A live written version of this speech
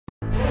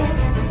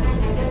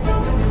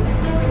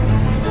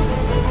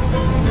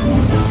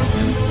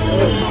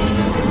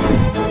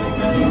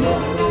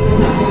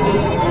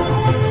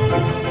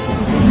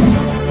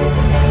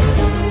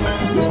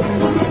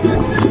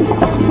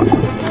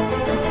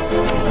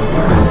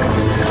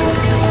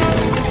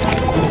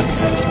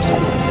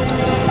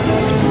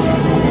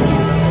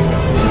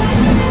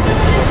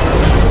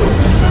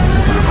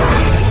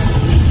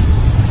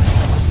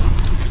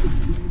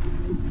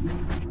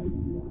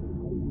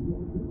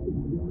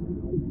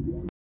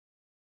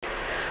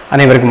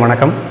அனைவருக்கும்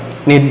வணக்கம்.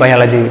 NEET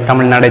biology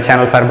Tamil Nadu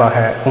channel சார்பாக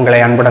உங்களை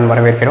அன்புடன்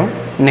வரவேற்கிறோம்.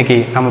 இன்னைக்கு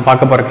நம்ம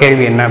பார்க்க போகிற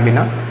கேள்வி என்ன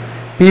அப்படின்னா,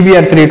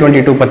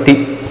 pBR322 பற்றி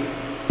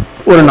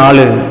ஒரு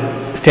 4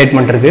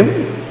 ஸ்டேட்மெண்ட் இருக்குது.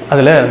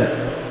 அதில்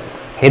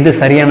எது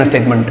சரியான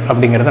ஸ்டேட்மெண்ட்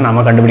அப்படிங்கிறத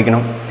நாம்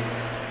கண்டுபிடிக்கணும்.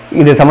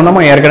 இது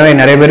சம்மந்தமாக ஏற்கனவே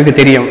நிறைய பேருக்கு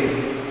தெரியும்.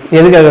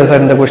 எதுக்காக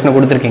சார் இந்த கொஷினை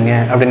கொடுத்துருக்கீங்க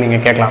அப்படின்னு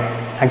நீங்கள் கேட்கலாம்.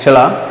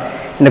 ஆக்சுவலாக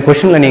இந்த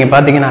கொஷினில் நீங்கள்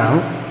பார்த்தீங்கன்னா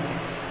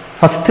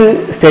ஃபஸ்ட்டு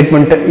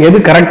ஸ்டேட்மெண்ட் எது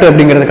கரெக்ட்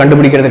அப்படிங்கிறத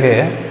கண்டுபிடிக்கிறதுக்கு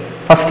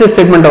ஃபஸ்ட்டு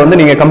ஸ்டேட்மெண்ட்டை வந்து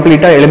நீங்கள்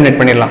கம்ப்ளீட்டாக எலிமினேட்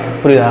பண்ணிடலாம்.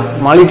 புரியுதா?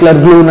 மாலிகுலர்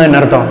க்ளூன்னா என்ன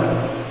அர்த்தம்?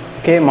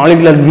 ஓகே,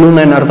 மாலிகுலர்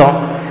க்ளூன்னா என்ன அர்த்தம்?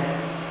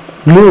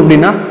 க்ளூ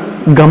அப்படின்னா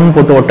கம்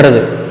போட்டு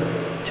ஒட்டுறது,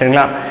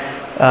 சரிங்களா?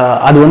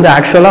 அது வந்து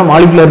ஆக்சுவலாக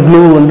மாலிகுலர்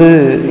க்ளூ வந்து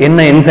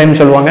என்ன என்சைம்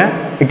சொல்லுவாங்க?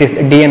 It is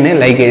DNA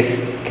ligase.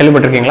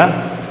 கேள்விப்பட்டிருக்கீங்களா?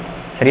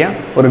 சரியா?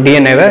 ஒரு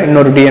டிஎன்ஏவை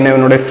இன்னொரு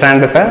டிஎன்ஏவனுடைய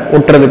ஸ்ட்ராண்டஸை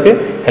ஒட்டுறதுக்கு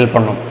ஹெல்ப்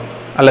பண்ணும்.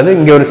 அல்லது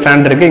இங்கே ஒரு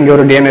ஸ்ட்ராண்ட் இருக்குது, இங்கே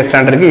ஒரு டிஎன்ஏ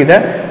ஸ்ட்ராண்ட் இருக்குது, இதை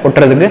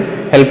ஒட்டுறதுக்கு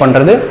ஹெல்ப்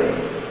பண்ணுறது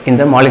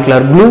இந்த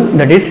molecular clue,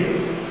 that is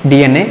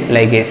DNA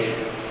ligase.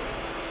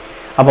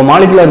 அப்போ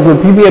மாலிகுலர் க்ளூ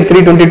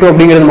pBR322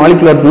 அப்படிங்கிறது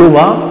மாலிகுலர்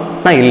க்ளூவா?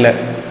 நான் இல்லை,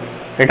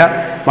 ரைட்டா?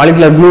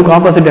 மாலிகுலர் க்ளூக்கு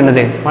ஆப்போசிட்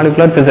என்னது?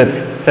 Molecular scissors.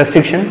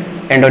 Restriction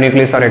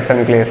endonuclease R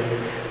எக்ஸோநியூக்ளியஸ்.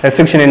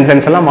 Restriction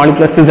enzymes எல்லாம்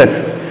மாலிகுலர் சிசர்ஸ்.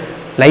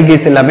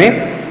 லைகேஸ் எல்லாமே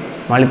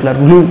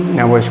மாலிகுலர் க்ளூ.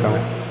 ஞாபகம்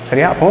வச்சுக்கோங்க,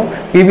 சரியா? அப்போ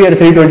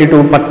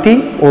pBR322 பற்றி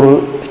ஒரு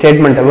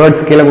ஸ்டேட்மெண்ட்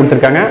வேர்ட்ஸ் கீழே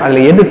கொடுத்துருக்காங்க.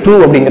 அதில் எது ட்ரூ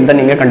அப்படிங்கிறத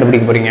நீங்கள்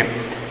கண்டுபிடிக்க போகிறீங்க.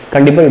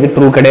 கண்டிப்பாக இது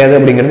ட்ரூ கிடையாது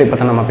அப்படிங்கிறது இப்போ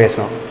தான் நம்ம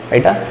பேசணும்,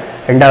 ரைட்டா?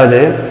 ரெண்டாவது,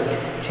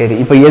 சரி,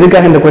 இப்போ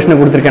எதுக்காக இந்த கொஸ்டினை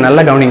கொடுத்துருக்கேன்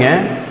நல்லா கவனிங்க.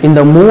 இந்த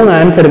 3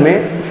 ஆன்சருமே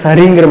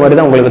சரிங்கிற மாதிரி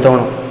தான் உங்களுக்கு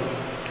தோணும்.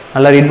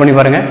 நல்லா ரீட் பண்ணி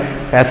பாருங்கள்.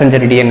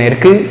 பேசஞ்சர் டிஎன்ஏ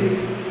இருக்குது.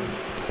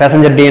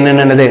 பேசஞ்சர் டிஎன்ஏ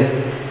என்னது?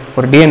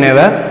 ஒரு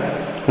டிஎன்ஏவை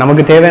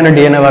நமக்கு தேவையான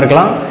டிஎன்ஏவாக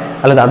இருக்கலாம்,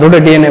 அல்லது அதோட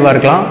டிஎன்ஏவாக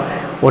இருக்கலாம்.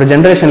 ஒரு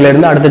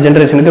ஜென்ரேஷன்லேருந்து அடுத்த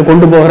ஜென்ரேஷனுக்கு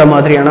கொண்டு போகிற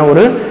மாதிரியான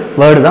ஒரு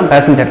வேர்டு தான்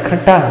பேசஞ்சர்.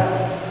 கரெக்டாக?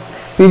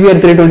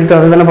 pBR322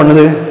 அது தானே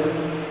பண்ணுது.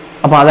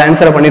 அப்போ அதை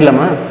ஆன்சரை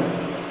பண்ணிடலாமா?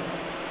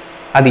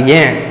 அது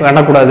ஏன்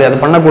பண்ணக்கூடாது, அது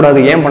பண்ணக்கூடாது,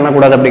 ஏன்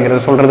பண்ணக்கூடாது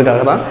அப்படிங்கிறத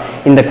சொல்கிறதுக்காக தான்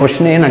இந்த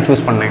கொஸ்டினையே நான்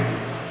சூஸ் பண்ணேன்,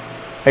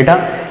 ரைட்டா?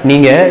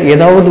 நீங்கள்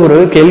ஏதாவது ஒரு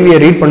கேள்வியை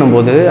ரீட்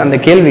பண்ணும்போது அந்த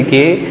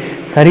கேள்விக்கு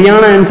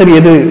சரியான ஆன்சர்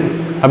எது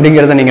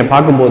அப்படிங்கிறத நீங்கள்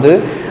பார்க்கும்போது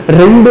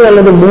 2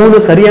 அல்லது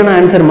 3 சரியான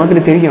ஆன்சர்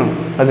மாதிரி தெரியும்.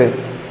 அது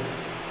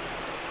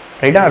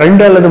ரைட்டா?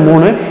 2 அல்லது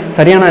 3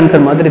 சரியான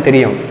ஆன்சர் மாதிரி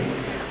தெரியும்.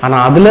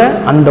 ஆனால் அதில்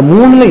அந்த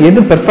 3ல் எது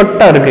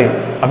பெர்ஃபெக்டாக இருக்குது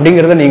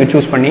அப்படிங்கிறத நீங்கள்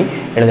சூஸ் பண்ணி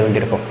எழுத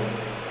வேண்டியிருக்கும்,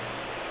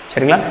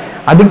 சரிங்களா?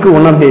 அதுக்கு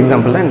ஒன் ஆஃப் தி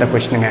எக்ஸாம்பிள் தான் இந்த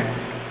கொஸ்டினுங்க,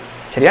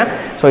 சரியா?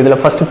 ஸோ இதில்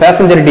ஃபஸ்ட்டு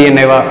பேசஞ்சர்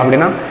டிஎன்ஏவா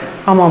அப்படின்னா,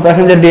 ஆமாம்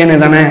பேசஞ்சர் டிஎன்ஏ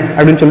தானே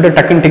அப்படின்னு சொல்லிட்டு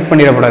டக்குன்னு டிக்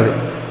பண்ணிடக்கூடாது,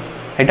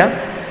 ரைட்டா?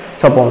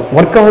 ஸோ அப்போ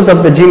work house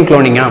of the gene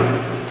க்ளோனிங்கா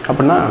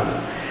அப்படின்னா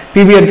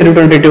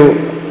pBR322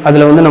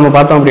 அதில் வந்து நம்ம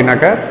பார்த்தோம்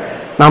அப்படின்னாக்கா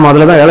நாம்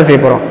அதில் தான் வேலை செய்ய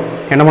போகிறோம்.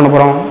 என்ன பண்ண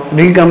போகிறோம்?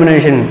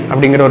 ரீகாம்பினேஷன்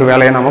அப்படிங்கிற ஒரு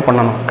வேலையை நாம்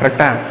பண்ணணும்,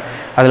 கரெக்டாக?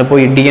 அதில்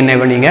போய்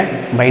டிஎன்ஏவை நீங்கள்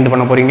பைண்ட்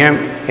பண்ண போகிறீங்க.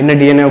 என்ன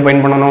டிஎன்ஏவை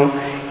பைண்ட் பண்ணணும்?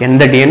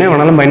 எந்த டிஎன்ஏ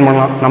வேணாலும் பைண்ட்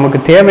பண்ணலாம். நமக்கு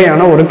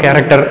தேவையான ஒரு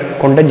கேரக்டர்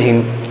கொண்ட ஜீன்,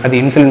 அது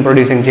இன்சுலின்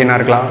ப்ரொடியூசிங் ஜீனாக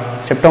இருக்கலாம்,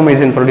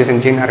 ஸ்ட்ரெப்டோமைசின்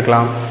ப்ரொடியூசிங் ஜீனாக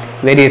இருக்கலாம்,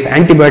 various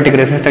antibiotic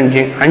resistant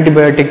gene,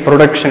 antibiotic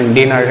production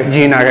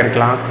ஜீனாக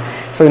இருக்கலாம்.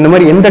 ஸோ இந்த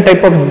மாதிரி எந்த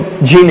டைப் ஆஃப்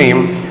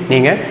ஜீனையும்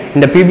நீங்கள்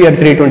இந்த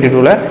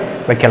pBR322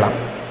 வைக்கலாம்.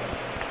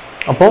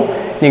 அப்போது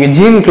நீங்கள்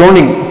ஜீன்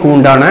குளோனிங்க்கு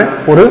உண்டான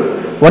ஒரு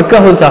ஒர்க்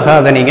ஹவுஸாக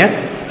அதை நீங்கள்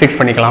ஃபிக்ஸ்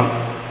பண்ணிக்கலாம்,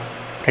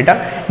 ரைட்டா?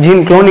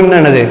 ஜீன் குளோனிங்னா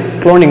என்னது?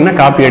 குளோனிங்னா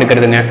காப்பி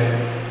எடுக்கிறதுங்க.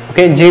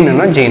 ஓகே,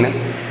 ஜீன்னா ஜீனு.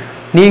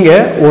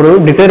 நீங்கள் ஒரு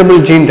டிசைரபிள்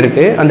ஜீன்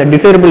இருக்குது, அந்த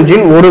டிசைரபிள்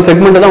ஜீன் ஒரு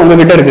செக்மெண்ட் தான்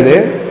உங்ககிட்ட இருக்குது.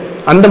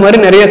 அந்த மாதிரி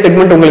நிறைய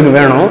செக்மெண்ட் உங்களுக்கு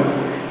வேணும்.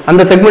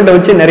 அந்த செக்மெண்ட்டை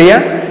வச்சு நிறைய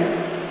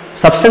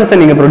சப்ஸ்டன்ஸை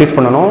நீங்கள் ப்ரொடியூஸ்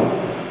பண்ணணும்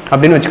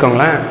அப்படின்னு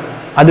வச்சுக்கோங்களேன்.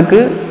 அதுக்கு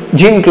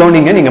ஜீன்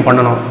குளோனிங்கை நீங்கள்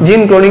பண்ணணும்.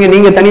 ஜீன் குளோனிங்கை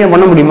நீங்கள் தனியாக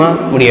பண்ண முடியுமா?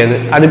 முடியாது.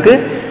 அதுக்கு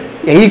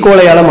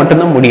ஈகோலையால்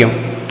மட்டும்தான் முடியும்.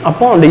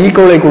 அப்போ அந்த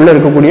ஈகோலைக்குள்ளே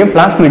இருக்கக்கூடிய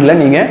பிளாஸ்மிடில்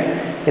நீங்கள்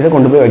இதை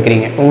கொண்டு போய்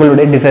வைக்கிறீங்க.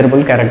 உங்களுடைய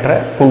டிசைரபிள் கேரக்டரை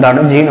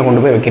உண்டான ஜீனை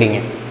கொண்டு போய் வைக்கிறீங்க.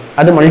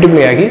 அது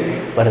மல்டிப்ளை ஆகி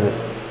வருது,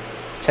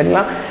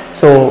 சரிங்களா?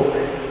 ஸோ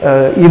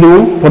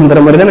இதுவும் பொருந்துற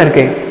மாதிரி தானே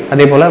இருக்கு.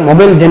 அதே போல்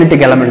மொபைல்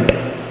ஜெனட்டிக் எலமெண்ட்,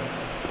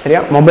 சரியா?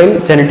 Mobile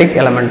genetic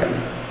element.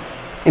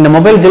 இந்த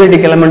மொபைல்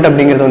ஜெனட்டிக் எலமெண்ட்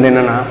அப்படிங்கிறது வந்து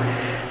என்னென்னா,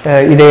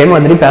 இதே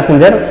மாதிரி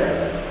பேசஞ்சர்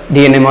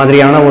டிஎன்ஏ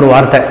மாதிரியான ஒரு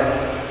வார்த்தை,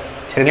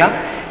 சரிங்களா?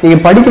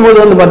 நீங்கள் படிக்கும்போது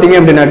வந்து பார்த்தீங்க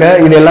அப்படின்னாக்கா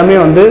இது எல்லாமே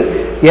வந்து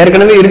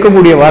ஏற்கனவே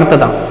இருக்கக்கூடிய வார்த்தை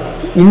தான்.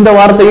 இந்த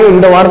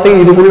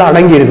வார்த்தையும் இதுக்குள்ளே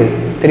அடங்கிடுது.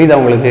 தெரியுதா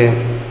உங்களுக்கு?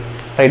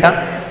 ரைட்டா?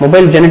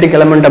 மொபைல் ஜெனட்டிக்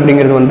எலமெண்ட்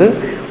அப்படிங்கிறது வந்து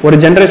ஒரு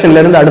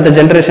ஜென்ரேஷன்லேருந்து அடுத்த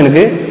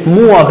ஜென்ரேஷனுக்கு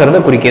மூவ் ஆகிறத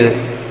குறிக்கிது,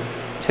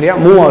 சரியா?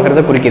 மூவ்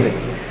ஆகிறத குறிக்கிது.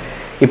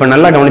 இப்போ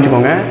நல்லா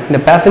கவனிச்சுக்கோங்க. இந்த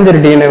பேசஞ்சர்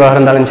டிஎன்ஏவாக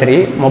இருந்தாலும் சரி,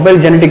 மொபைல்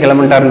ஜெனட்டிக்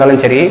எலமெண்ட்டாக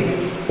இருந்தாலும் சரி,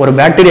 ஒரு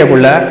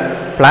பாக்டீரியாக்குள்ள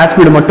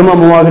பிளாஸ்மிட் மட்டுமா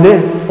மூவ் ஆகுது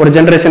ஒரு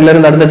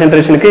ஜென்ரேஷன்லேருந்து அடுத்த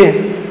ஜென்ரேஷனுக்கு?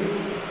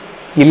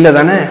 இல்லை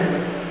தானே?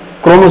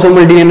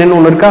 குரோமோசோமல் டிஎன்ஏன்னு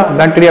ஒன்று இருக்கா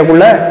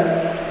பாக்டீரியாக்குள்ள?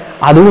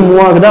 அதுவும்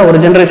மூவ் ஆகுதா ஒரு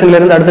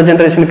ஜென்ரேஷன்லேருந்து அடுத்த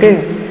ஜென்ரேஷனுக்கு?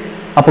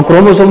 அப்போ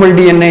குரோமோசோமல்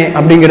டிஎன்ஏ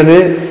அப்படிங்கிறது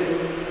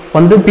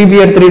வந்து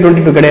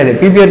pBR322 கிடையாது.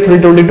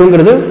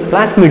 pBR322ங்கிறது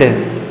பிளாஸ்மிடு.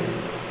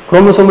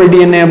 குரோமோசோமல்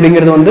டிஎன்ஏ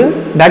அப்படிங்கிறது வந்து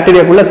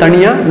பாக்டீரியாக்குள்ள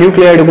தனியாக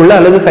நியூக்ளியாய்டுக்குள்ள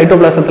அல்லது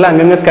சைட்டோபிளாசத்தில்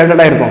அங்கங்கே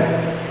ஸ்கேட்டர்டாக இருக்கும்.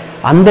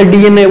 அந்த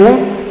டிஎன்ஏவும்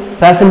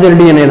பேசஞ்சர்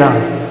டிஎன்ஏ தான்.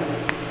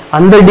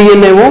 அந்த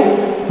டிஎன்ஏவும்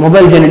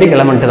மொபைல் ஜெனடிக்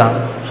எலமெண்ட் தான்.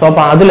 ஸோ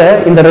அப்போ அதில்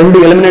இந்த 2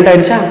 எலிமினேட்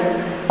ஆயிடுச்சா,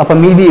 அப்போ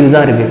மீதி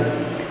இதுதான் இருக்கு.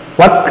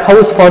 Work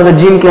house for the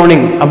gene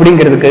cloning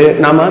அப்படிங்கிறதுக்கு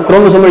நாம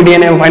குரோமோசோமல்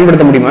டிஎன்ஏ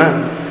பயன்படுத்த முடியுமா?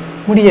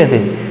 முடியாது.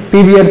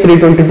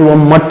 pBR322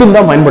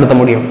 மட்டும்தான் பயன்படுத்த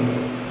முடியும்.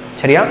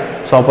 சரியா?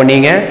 ஸோ அப்போ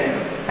நீங்கள்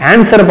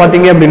ஆன்சரை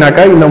பார்த்தீங்க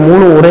அப்படின்னாக்கா இந்த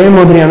 3 ஒரே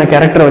மாதிரியான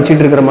கேரக்டரை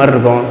வச்சுட்டு இருக்கிற மாதிரி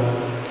இருக்கும்.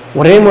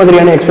 ஒரே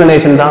மாதிரியான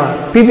எக்ஸ்பிளனேஷன் தான்.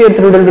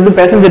 pBR322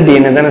 பேசஞ்சர்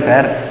டிஎன்ஏ தானே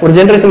சார், ஒரு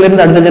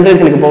ஜென்ரேஷன்லேருந்து அடுத்த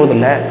ஜென்ரேஷனுக்கு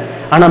போகுதில்லை.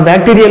 ஆனால்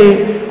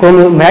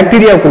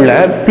பாக்டீரியாவுக்குள்ள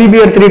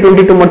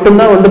pBR322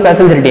 மட்டும்தான் வந்து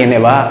பேசஞ்சர்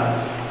டிஎன்ஏவா?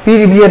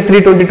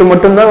 pBR322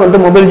 மட்டும்தான் வந்து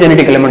மொபைல்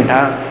ஜெனடிக் எலிமெண்டா?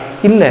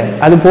 இல்லை.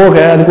 அது போக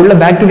அதுக்குள்ள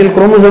பாக்டீரியல்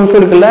குரோமோசோம்ஸும்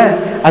இருக்குல்ல,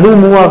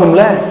 அதுவும் மூவ்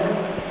ஆகும்ல.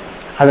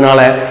 அதனால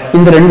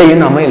இந்த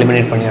 2ஐயும் நாம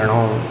எலிமினேட்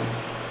பண்ணிடணும்.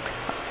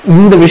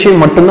 இந்த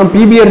விஷயம் மட்டும்தான்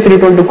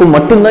pBR322க்கு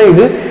மட்டும்தான்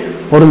இது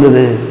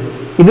பொருந்தது.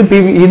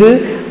 இது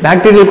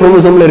பாக்டீரியல்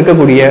குரோமோசோம்ல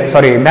இருக்கக்கூடிய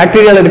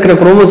பாக்டீரியால இருக்கிற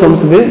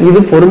குரோமோசோம்ஸுக்கு இது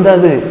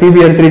பொருந்தாது.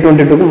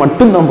 pBR322க்கு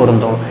மட்டும்தான்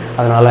பொருந்தும்.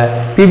 அதனால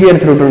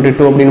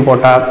pBR322 அப்படின்னு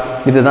போட்டா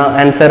இதுதான்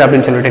ஆன்சர்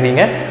அப்படின்னு சொல்லிட்டு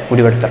நீங்க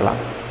முடிவெடுத்துடலாம்.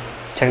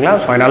 சரிங்களா?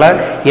 ஸோ அதனால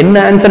என்ன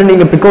ஆன்சரை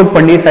நீங்க பிக் அவுட்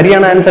பண்ணி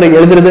சரியான ஆன்சரை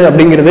எழுதுறது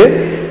அப்படிங்கிறது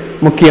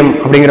முக்கியம்.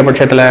 அப்படிங்கிற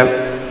பட்சத்தில்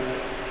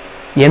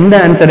எந்த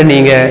ஆன்சரை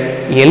நீங்க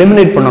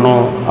எலிமினேட்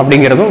பண்ணணும்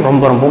அப்படிங்கிறதும்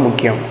ரொம்ப ரொம்ப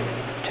முக்கியம்.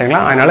 சரிங்களா?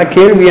 அதனால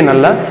கேள்வியை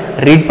நல்லா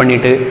ரீட்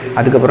பண்ணிட்டு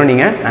அதுக்கப்புறம்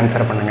நீங்க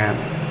ஆன்சர் பண்ணுங்க.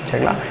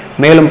 சரிங்களா?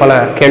 மேலும் பல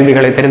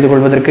கேள்விகளை தெரிந்து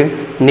கொள்வதற்கு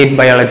நீட்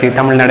பயாலஜி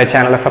தமிழ்நாடு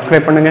சேனலை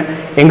சப்ஸ்கிரைப் பண்ணுங்க.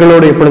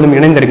 எங்களோடு எப்பொழுதும்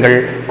இணைந்திருங்கள்.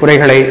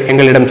 குறைகளை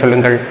எங்களிடம்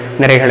சொல்லுங்கள்,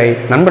 நிறைகளை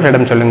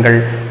நண்பர்களிடம் சொல்லுங்கள்.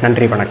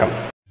 நன்றி, வணக்கம்.